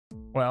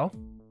Well,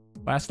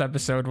 last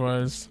episode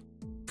was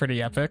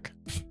pretty epic.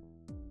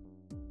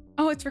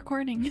 Oh, it's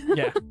recording.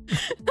 Yeah.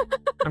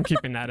 I'm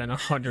keeping that in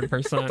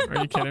 100%.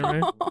 Are you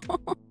kidding me?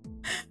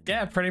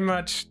 Yeah, pretty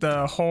much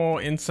the whole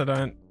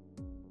incident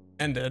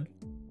ended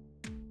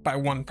by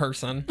one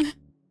person.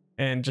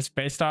 And just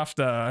based off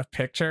the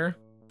picture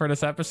for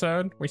this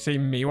episode, we see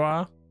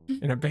Miwa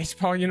in a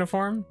baseball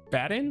uniform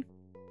batting.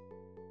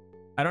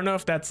 I don't know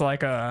if that's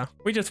like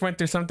we just went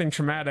through something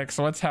traumatic,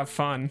 so let's have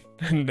fun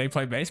and they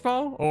play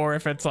baseball, or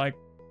if it's like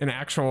an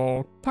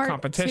actual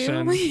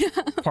competition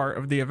part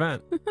of the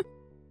event.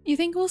 You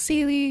think we'll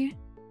see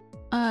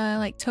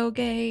like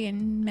Toge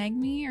and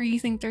Megumi, or you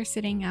think they're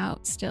sitting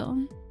out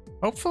still?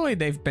 Hopefully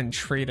they've been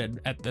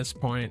treated at this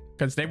point,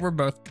 because they were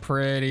both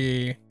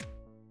pretty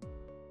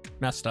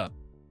messed up.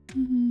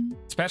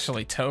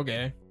 Especially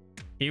Toge.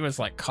 He was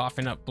like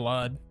coughing up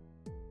blood.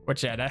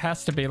 Which, yeah, that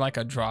has to be like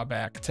a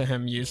drawback to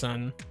him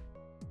using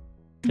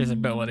his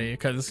ability,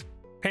 because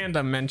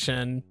Panda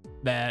mentioned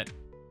that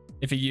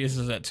if he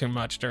uses it too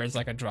much, there is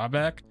like a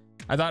drawback.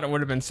 I thought it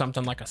would have been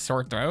something like a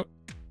sore throat,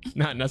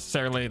 not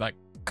necessarily like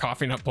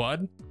coughing up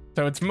blood.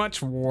 So it's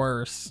much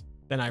worse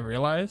than I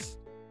realized.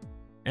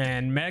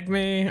 And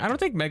Megumi, I don't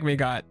think Megumi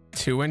got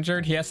too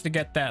injured. He has to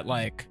get that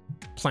like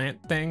plant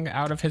thing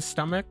out of his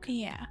stomach.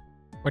 Yeah.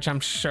 Which I'm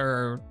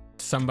sure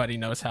somebody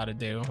knows how to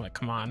do. Like,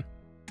 come on.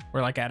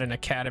 We're like at an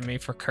academy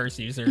for curse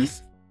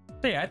users.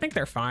 So yeah, I think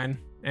they're fine.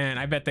 And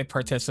I bet they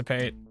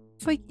participate.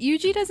 It's like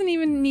Yuji doesn't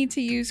even need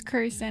to use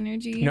curse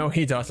energy. No,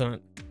 he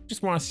doesn't.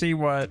 Just want to see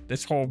what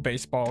this whole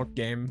baseball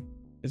game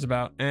is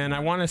about. And I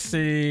want to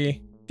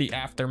see the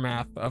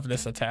aftermath of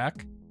this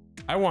attack.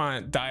 I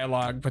want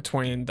dialogue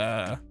between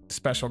the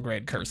special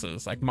grade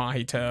curses, like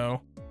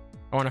Mahito.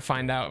 I want to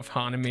find out if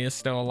Hanami is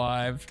still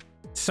alive.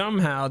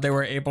 Somehow they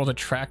were able to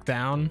track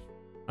down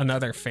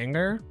another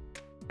finger.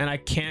 And I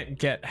can't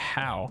get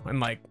how. And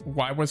like,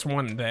 why was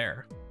one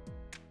there?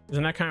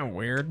 Isn't that kind of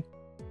weird?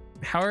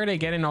 How are they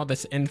getting all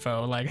this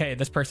info? Like, hey,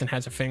 this person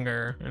has a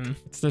finger and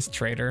it's this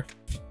traitor.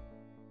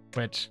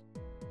 Which,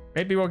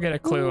 maybe we'll get a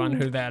clue on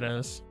who that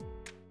is.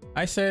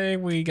 I say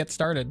we get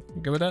started.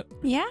 You good with that?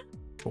 Yeah.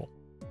 Cool.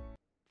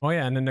 Oh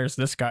yeah, and then there's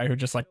this guy who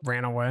just like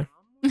ran away.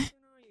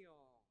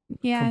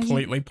 Yeah.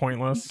 Completely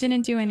pointless.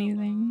 Didn't do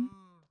anything.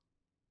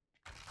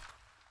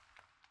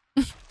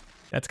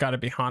 That's gotta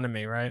be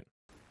Hanami, right?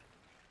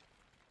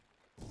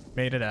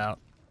 Made it out.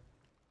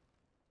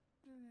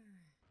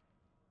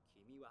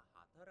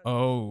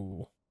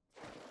 Oh.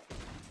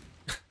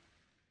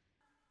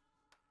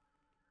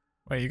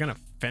 Wait, you're gonna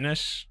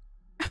finish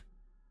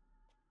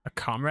a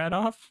comrade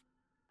off?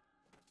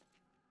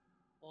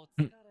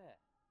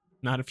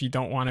 Not if you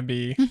don't want to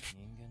be.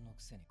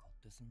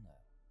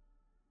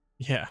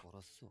 Yeah.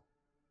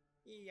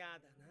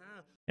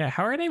 Yeah,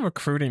 how are they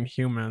recruiting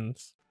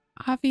humans?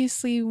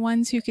 Obviously,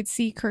 ones who could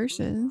see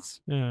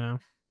curses. Yeah.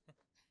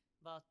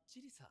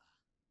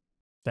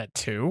 That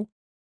two?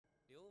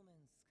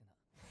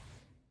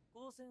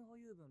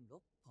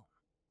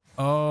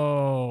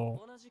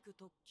 Oh.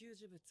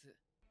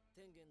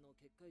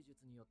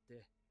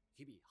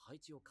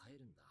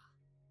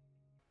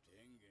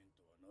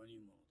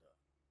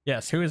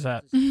 Yes, who is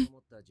that?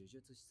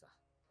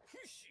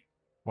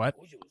 What?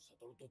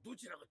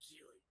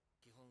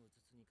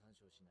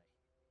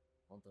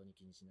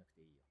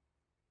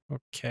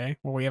 Okay,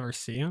 will we ever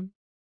see him?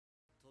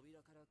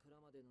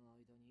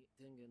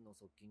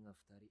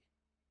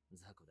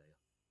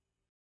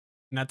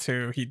 And that's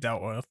who he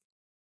dealt with.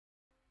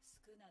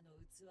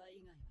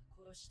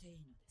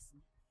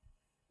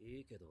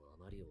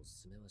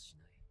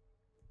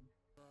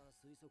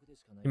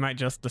 He might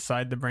just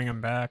decide to bring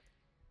him back.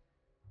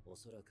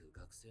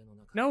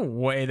 No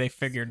way they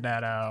figured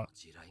that out.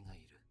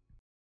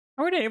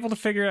 How are they able to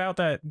figure out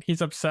that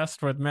he's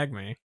obsessed with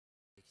Megumi?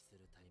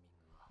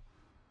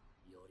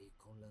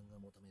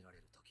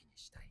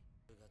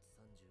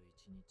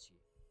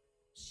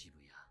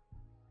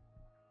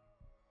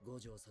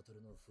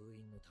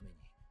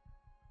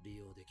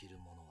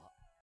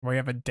 We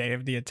have a day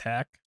of the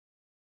attack?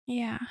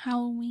 Yeah,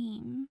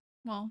 Halloween.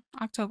 Well,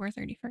 October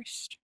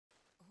 31st.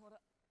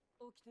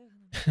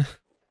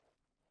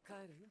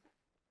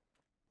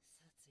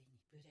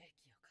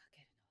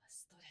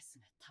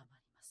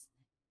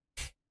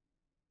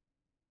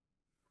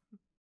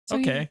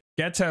 Okay,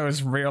 Geto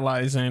is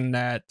realizing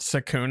that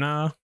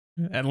Sukuna,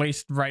 at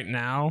least right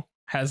now,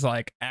 has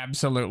like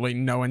absolutely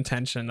no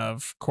intention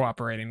of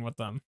cooperating with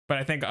them. But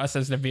I think us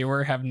as the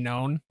viewer have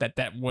known that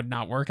that would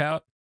not work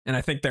out. And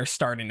I think they're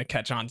starting to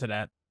catch on to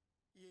that.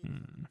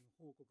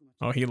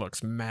 Oh, he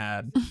looks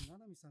mad.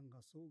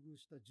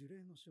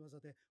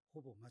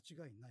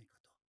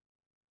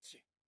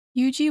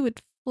 Yuji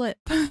would flip.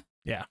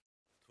 Yeah.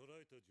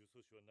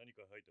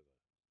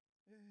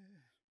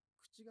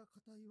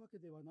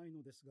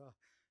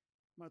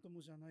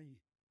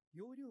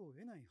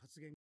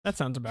 That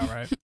sounds about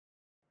right.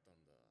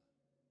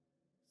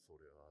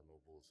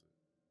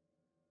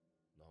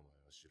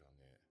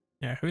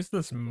 Yeah, who's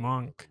this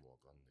monk?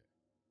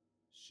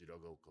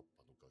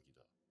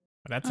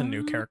 That's a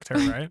new character,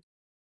 right?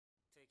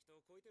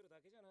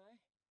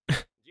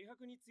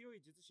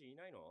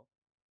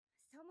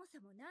 そも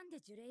そもなんで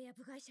呪霊や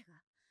部外者が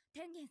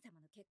天元様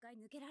の結界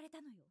抜けられ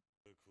たのよ。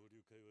交流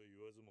会は言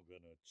わずもが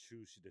な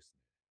中止ですね。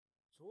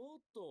ちょ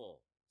っ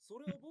と、そ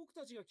れは僕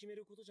たちが決め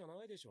ることじゃ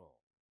ないでしょ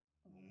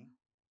う。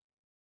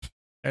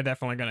They're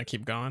definitely gonna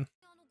keep going.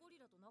 あのゴリ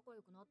ラと仲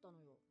良くなった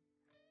のよ。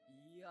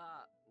い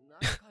や、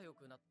仲良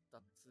くなった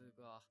っつう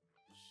か、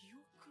記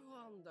憶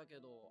はんだけ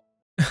ど。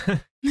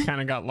Kind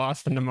of got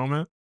lost in the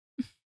moment.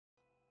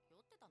 酔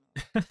ってたの？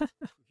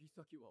釘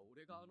崎は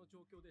俺があの状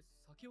況で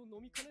酒を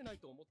飲みかねない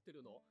と思って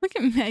るの。 Look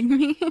at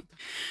Megme.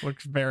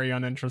 Looks very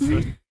uninterested.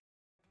 根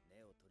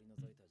を取り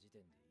除いた時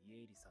点で家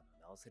入さんが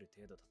治せる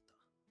程度だっ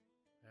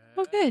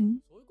た。Oh,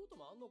 good. そういうこと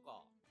もあんの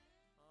か。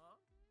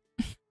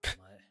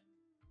お前、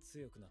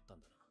強くなった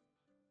んだな。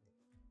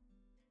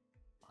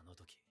あの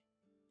時、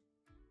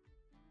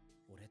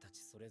俺たち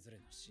それぞれ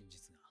の真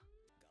実が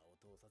我を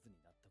通さずに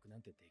納得な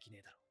んてできね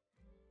えだろ。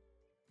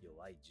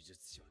弱い呪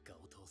術師は我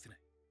を通せない。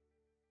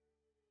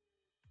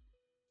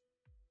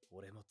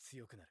俺も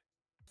強くなる。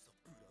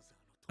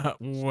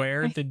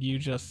Where did you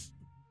just...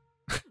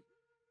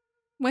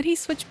 What'd he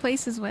switch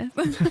places with?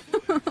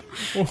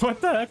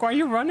 What the heck? Why are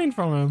you running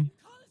from him?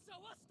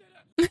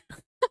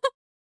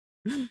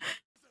 He's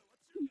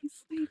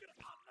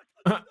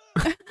like,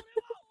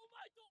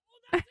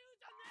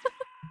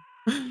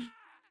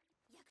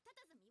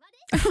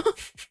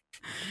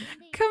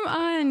 come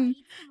on.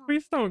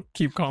 Please don't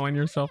keep calling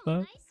yourself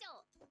that.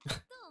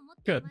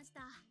 Good.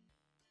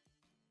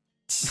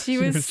 She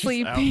was was just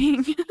out.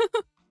 sleeping.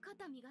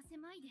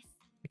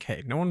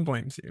 Okay, no one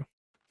blames you.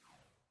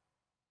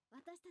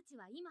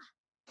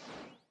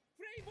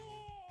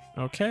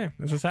 Okay,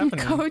 this is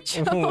happening.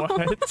 Gojo.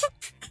 What?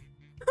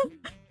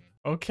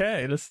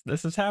 Okay,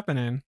 this is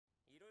happening.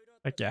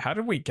 Like, yeah, how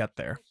did we get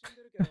there?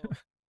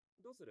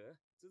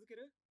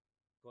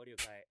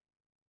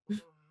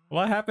 A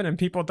lot happened and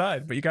people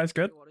died, but you guys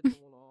good?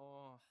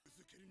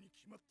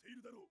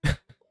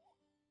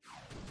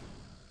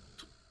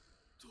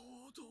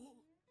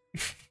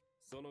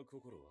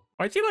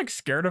 Why is he like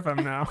scared of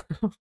him now?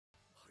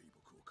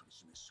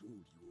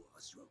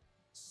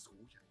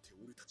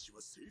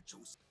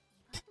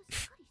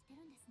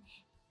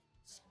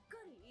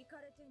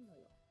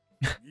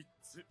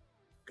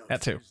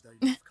 That too.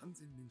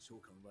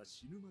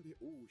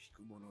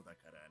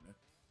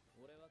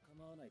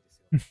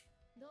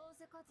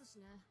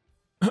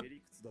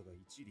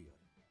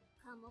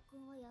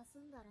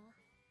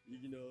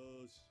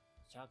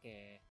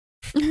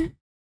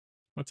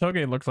 Well,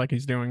 Toge looks like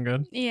he's doing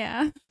good.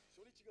 Yeah.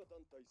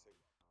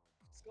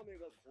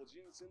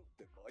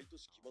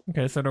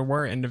 Okay, so there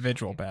were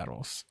individual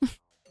battles.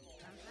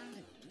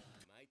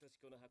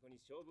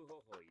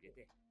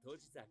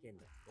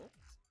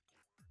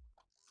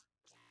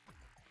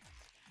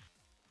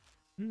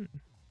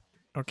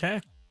 Okay,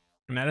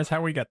 and that is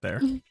how we get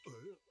there.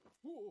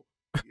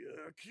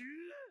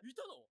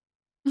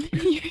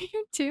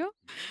 You too?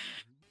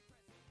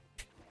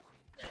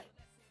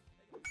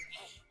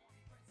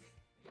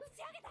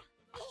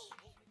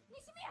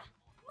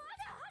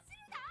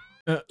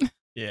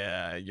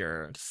 Yeah,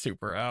 you're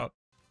super out.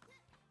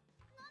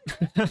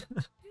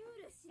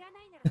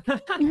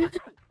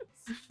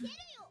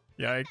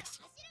 Yikes.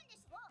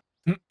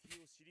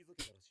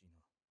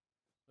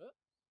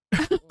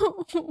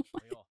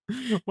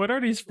 What are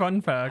these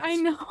fun facts? I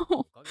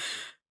know.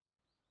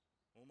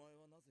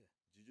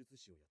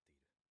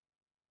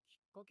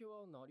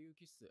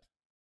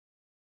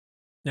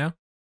 Yeah.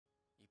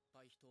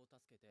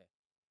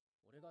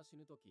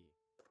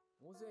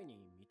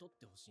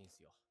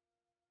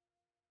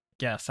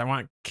 Yes, I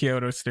want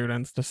Kyoto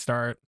students to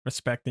start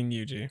respecting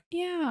Yuji.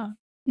 Yeah.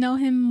 Know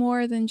him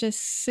more than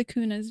just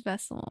Sukuna's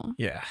vessel.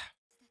 Yeah.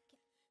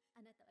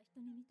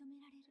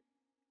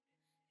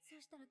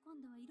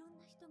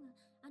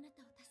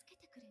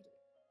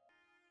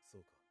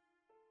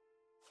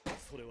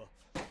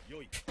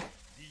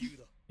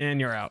 And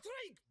you're out.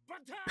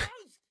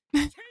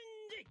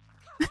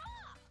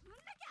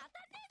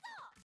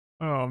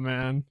 Oh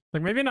man.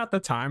 Like maybe not the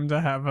time to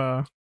have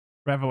a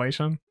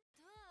revelation.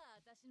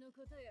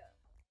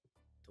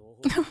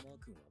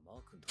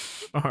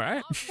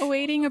 Alright.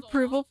 Awaiting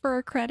approval for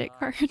a credit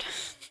card.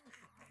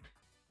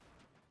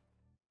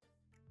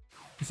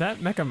 Is that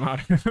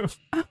Mekamaru?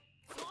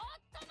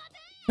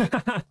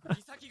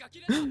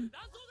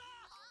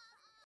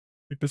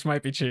 This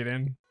might be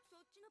cheating.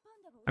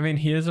 I mean,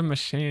 he is a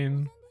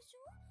machine.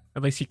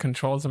 At least he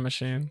controls a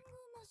machine.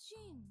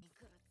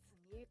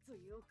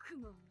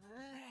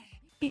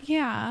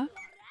 Yeah.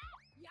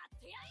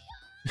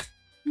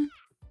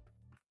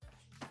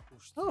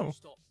 Oh,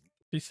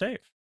 he's safe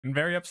and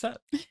very upset.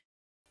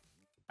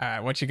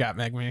 Alright, what you got,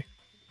 Megme?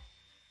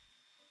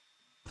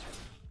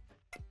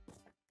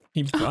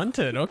 He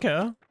bunted,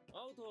 okay.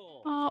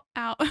 Oh,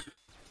 out.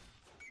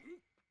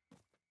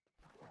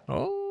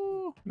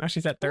 Oh, now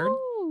she's at third.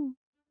 Ooh.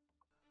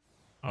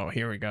 Oh,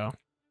 here we go.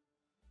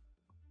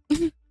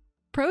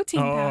 Protein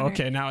Oh, powder.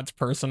 okay, now it's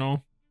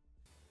personal.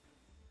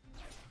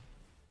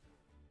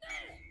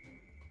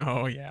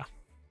 Oh, yeah.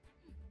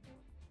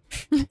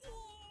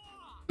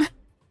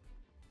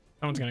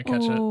 Someone's gonna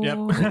catch it. Yep,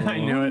 Oh. I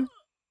knew it.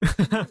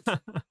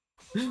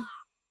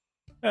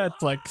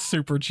 That's like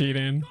super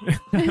cheating.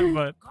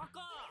 But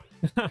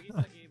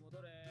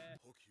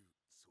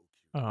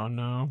oh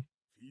no.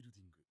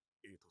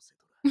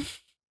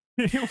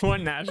 He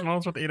won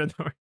nationals with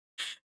Itadori.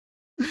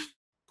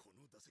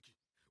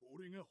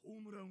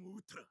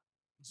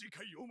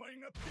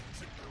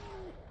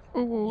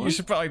 Ooh. You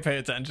should probably pay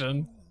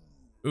attention.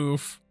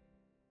 Oof.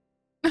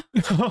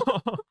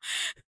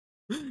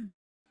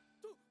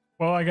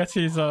 Well, I guess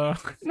he's What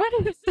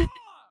is it?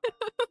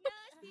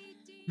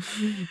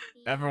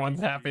 everyone's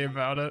happy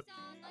about it.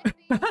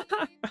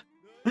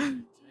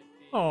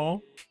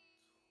 Oh,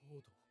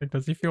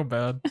 does he feel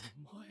bad?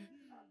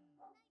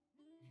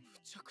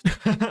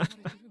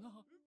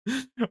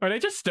 Are they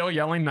just still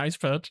yelling nice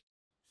pitch?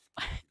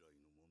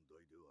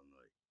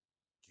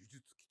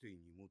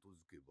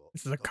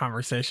 This is a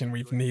conversation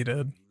we've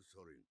needed.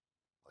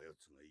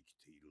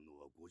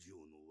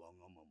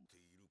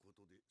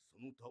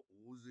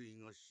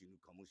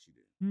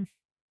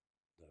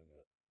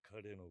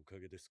 彼のおか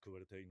げで救わ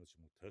れた命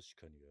も確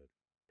かにある。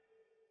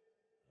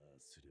ああ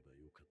すれば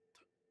よかっ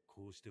た。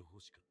こうして欲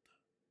しかっ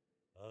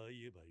た。ああ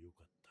言えばよ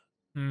かった。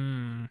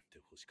 Hmm. って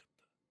欲しかっ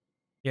た。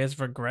 He has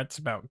regrets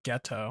about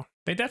Geto.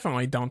 They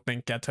definitely don't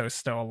think Geto's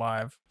still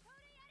alive.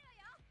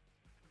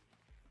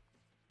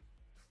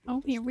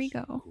 Oh, here we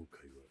go. 後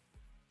悔は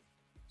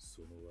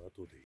その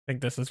後で I think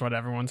this is what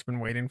everyone's been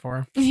waiting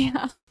for.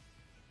 Yeah.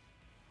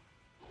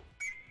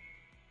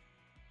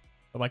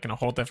 We're like in a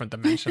whole different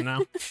dimension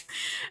now.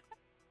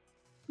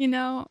 You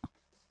know,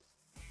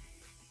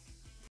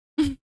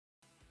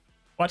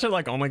 Watch it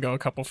like only go a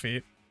couple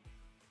feet.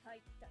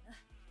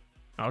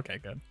 Okay,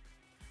 good.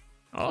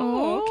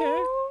 Oh,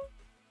 okay.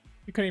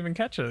 You couldn't even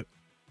catch it.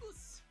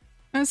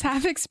 I was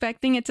half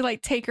expecting it to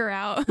like take her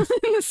out in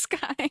the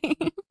sky.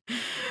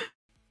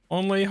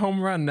 Only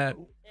home run that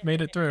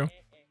made it through.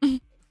 This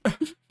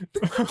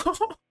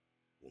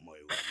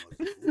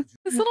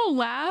little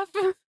laugh.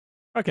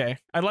 Okay,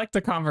 I like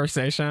the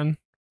conversation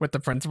with the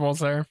principals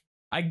there.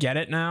 I get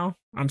it now.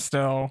 I'm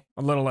still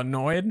a little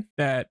annoyed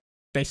that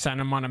they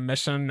sent him on a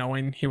mission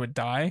knowing he would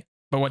die.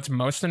 But what's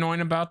most annoying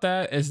about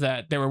that is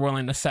that they were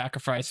willing to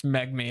sacrifice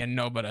Megumi and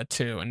Nobita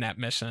too in that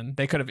mission.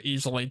 They could have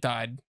easily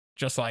died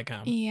just like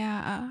him.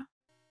 Yeah.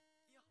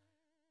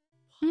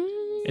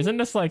 Isn't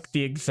this like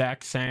the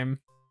exact same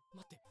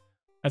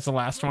as the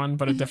last one,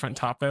 but a different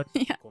topic?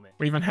 Yeah.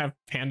 We even have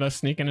Panda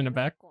sneaking in the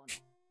back.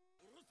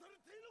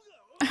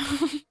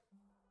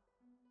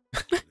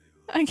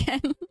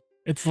 Again.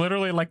 It's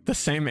literally like the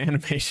same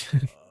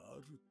animation.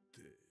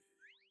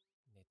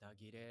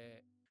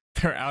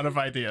 They're out of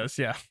ideas,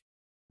 yeah.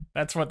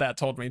 That's what that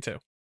told me too.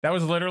 That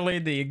was literally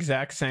the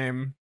exact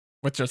same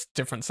with just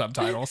different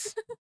subtitles.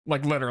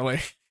 Like literally.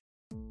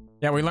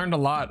 Yeah, we learned a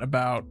lot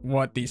about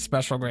what these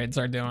special grades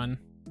are doing.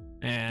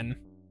 And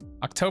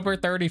October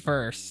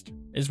 31st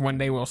is when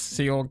they will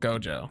seal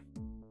Gojo.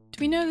 Do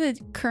we know the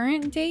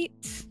current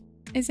date?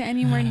 Is it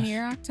anywhere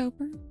near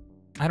October?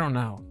 I don't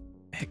know.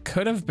 It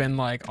could have been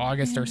like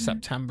August or Yeah.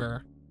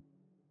 September.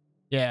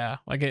 Yeah,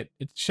 like it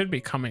should be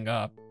coming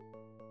up.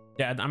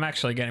 Yeah, I'm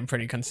actually getting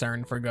pretty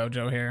concerned for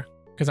Gojo here.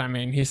 Because, I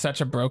mean, he's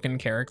such a broken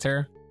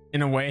character.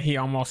 In a way, he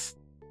almost,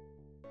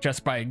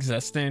 just by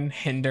existing,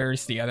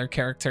 hinders the other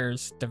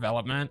characters'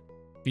 development,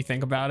 if you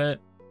think about it.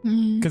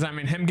 Because, I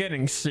mean, him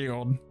getting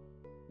sealed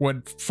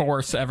would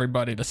force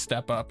everybody to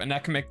step up. And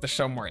that can make the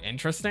show more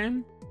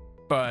interesting.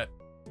 But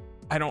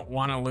I don't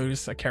want to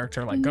lose a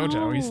character like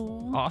Gojo. He's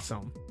No.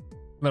 awesome.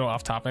 A little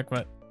off topic,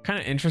 but kind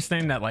of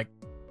interesting that, like,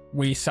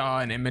 we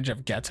saw an image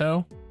of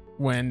Geto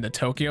when the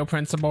Tokyo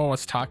principal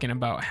was talking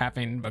about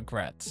having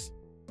regrets.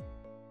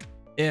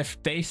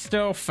 If they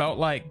still felt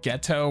like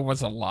Geto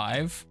was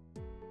alive,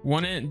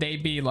 wouldn't they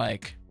be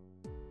like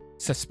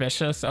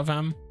suspicious of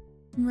him?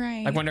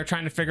 Right. Like when they're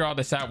trying to figure all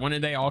this out,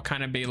 wouldn't they all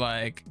kind of be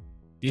like,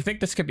 do you think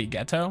this could be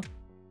Geto?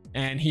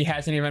 And he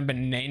hasn't even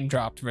been name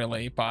dropped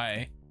really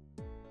by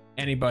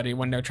anybody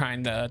when they're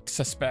trying to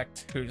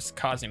suspect who's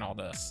causing all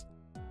this.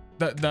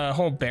 The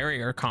whole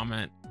barrier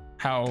comment,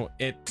 how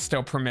it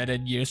still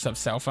permitted use of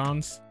cell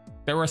phones.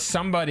 There was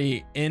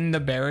somebody in the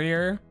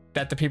barrier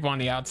that the people on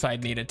the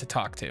outside needed to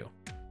talk to.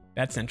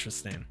 That's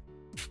interesting.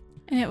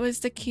 And it was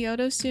the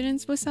Kyoto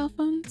students with cell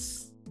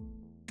phones?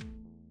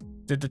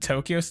 Did the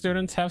Tokyo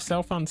students have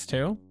cell phones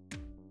too?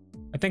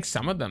 I think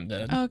some of them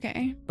did,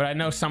 Okay. but I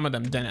know some of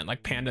them didn't.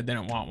 Like Panda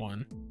didn't want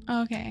one.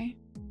 Okay.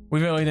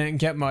 We really didn't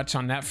get much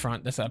on that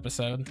front this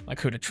episode, like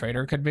who the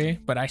traitor could be,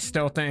 but I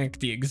still think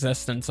the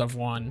existence of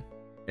one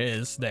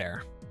is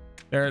there.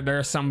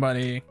 There's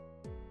somebody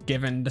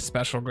given the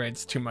special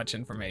grades too much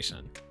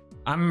information.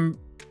 I'm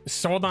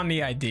sold on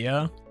the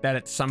idea that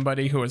it's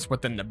somebody who is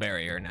within the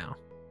barrier now.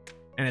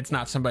 And it's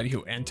not somebody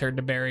who entered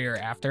the barrier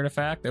after the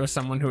fact. It was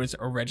someone who was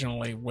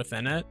originally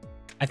within it.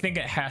 I think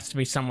it has to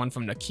be someone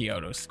from the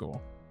Kyoto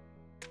school.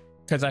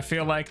 Because I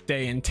feel like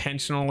they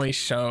intentionally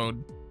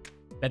showed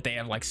that they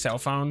have like cell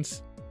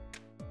phones.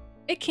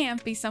 It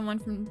can't be someone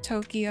from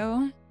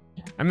Tokyo.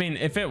 I mean,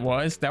 if it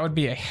was, that would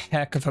be a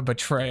heck of a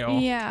betrayal.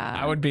 Yeah.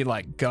 I would be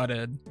like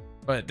gutted,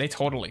 but they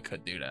totally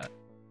could do that.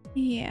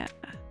 Yeah.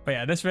 But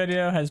yeah, this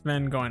video has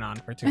been going on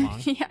for too long.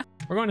 Yeah.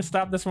 We're going to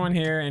stop this one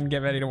here and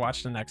get ready to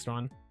watch the next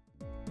one.